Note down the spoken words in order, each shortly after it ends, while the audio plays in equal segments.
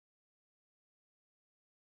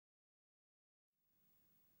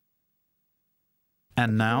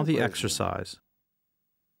And now the exercise.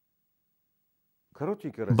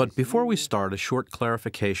 But before we start, a short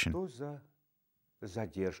clarification.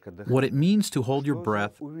 What it means to hold your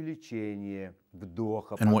breath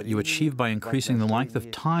and what you achieve by increasing the length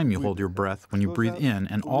of time you hold your breath when you breathe in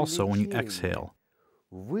and also when you exhale.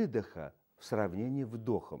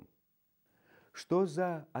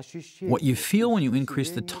 What you feel when you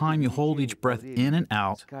increase the time you hold each breath in and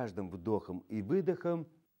out,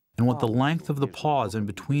 and what the length of the pause in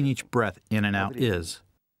between each breath in and out is.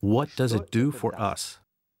 What does it do for us?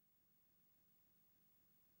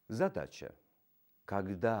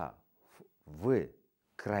 Когда в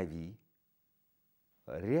крови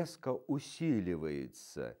резко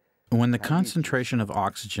усиливается When the concentration of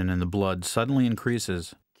oxygen in the blood suddenly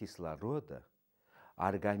increases, кислорода,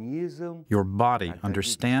 организм your body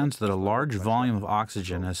understands that a large volume of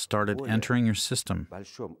oxygen has started entering your system, в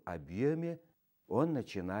большом объеме он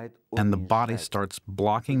начинает and the body уменьшать starts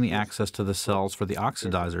blocking the access to the cells for the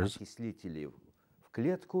oxidizers окислители в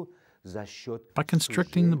клетку за счет by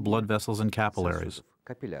constricting the blood vessels and capillaries.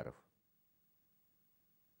 капилляров.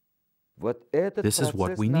 Вот этот This is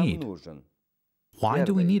what процесс we нам need. нужен. Why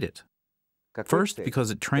do we need it? Какой First, цель?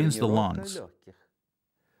 because it trains the Тренировка lungs. легких.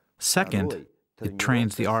 Second, Второй, it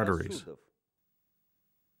trains the тренировка arteries.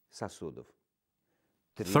 Сосудов.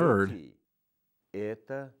 Third, Третий,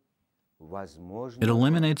 это возможно it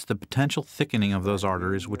eliminates the potential thickening of those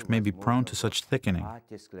arteries which may be prone to such thickening,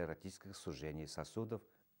 атеросклеротических сужений сосудов,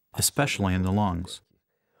 especially in the lungs.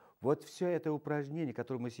 Вот все это упражнение,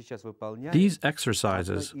 которое мы сейчас выполняем, These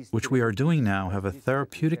exercises, which we are doing now, have a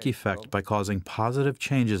therapeutic effect by causing positive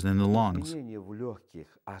changes in the lungs, изменения в легких,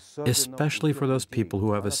 особенно especially у for тех those людей, people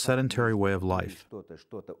who have a sedentary way of life,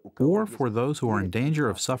 у кого or есть for those who are in danger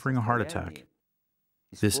of легкие suffering a heart attack.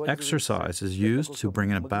 This используется exercise is для того, used to чтобы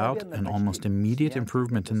bring about мгновенно an almost immediate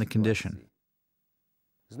improvement in the condition.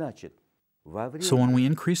 Значит, во So when время, we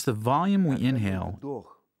increase the volume we когда мы inhale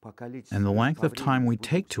вдох по количеству and the length во of time время we будем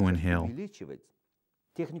take to сейчас inhale, увеличивать,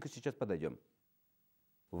 технику сейчас подойдем.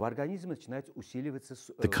 В организме начинает усиливаться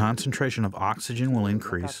the concentration of oxygen will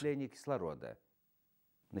increase, накопление кислорода.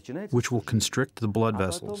 Начинается which will сужение. constrict the blood А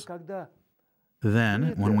потом, vessels. когда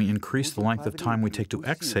Then, when we выдох increase the будет length of time we take to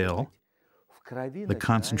усиливать, exhale, в крови the начинает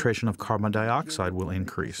concentration of carbon dioxide will выделение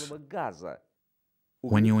increase. углекислого газа.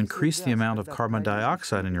 When you Углекислый increase the газ, amount of когда в carbon крови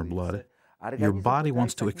dioxide in your blood, усиливается, your организм body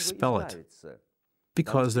wants пытается to от него expel it избавиться.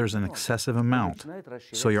 because there's an excessive amount, Начинает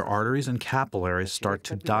so your расширять arteries сосуды, and capillaries start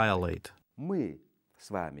to расширять капилляры. dilate. Мы с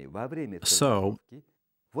вами во время So, тренировки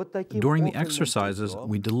вот таким during the опытным exercises, путем,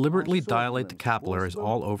 we deliberately dilate the осознанным capillaries способом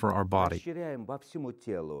all over our body. расширяем по всему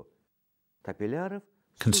телу капилляров,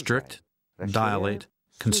 Constrict, сужаем, dilate,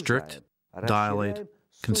 constrict, dilate,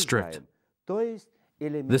 constrict.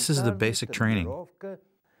 This is the basic training.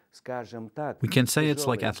 We can say it's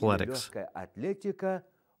like athletics,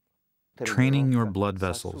 training your blood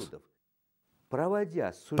vessels.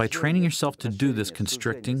 By training yourself to do this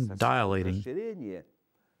constricting, dilating,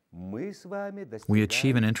 we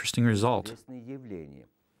achieve an interesting result.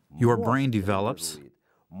 Your brain develops,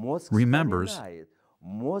 remembers,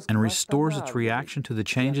 and restores its reaction to the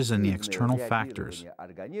changes in the external factors.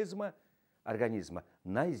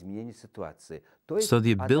 So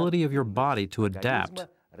the ability of your body to adapt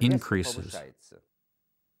increases.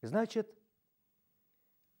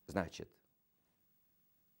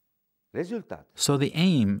 So the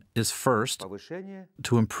aim is first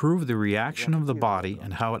to improve the reaction of the body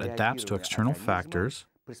and how it adapts to external factors.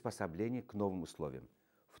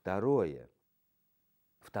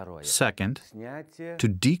 Second, to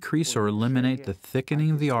decrease or eliminate the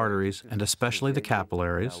thickening of the arteries and especially the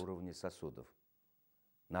capillaries.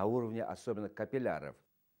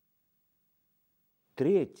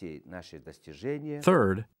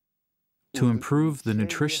 Third, to improve the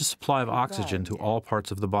nutritious supply of oxygen to all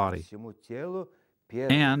parts of the body,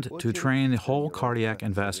 and to train the whole cardiac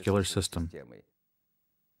and vascular system.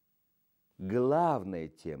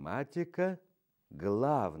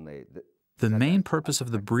 The main purpose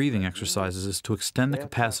of the breathing exercises is to extend the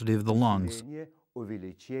capacity of the lungs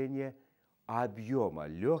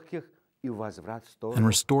and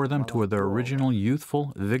restore them to their original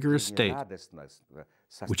youthful, vigorous state,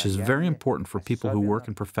 which is very important for people who work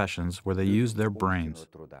in professions where they use their brains.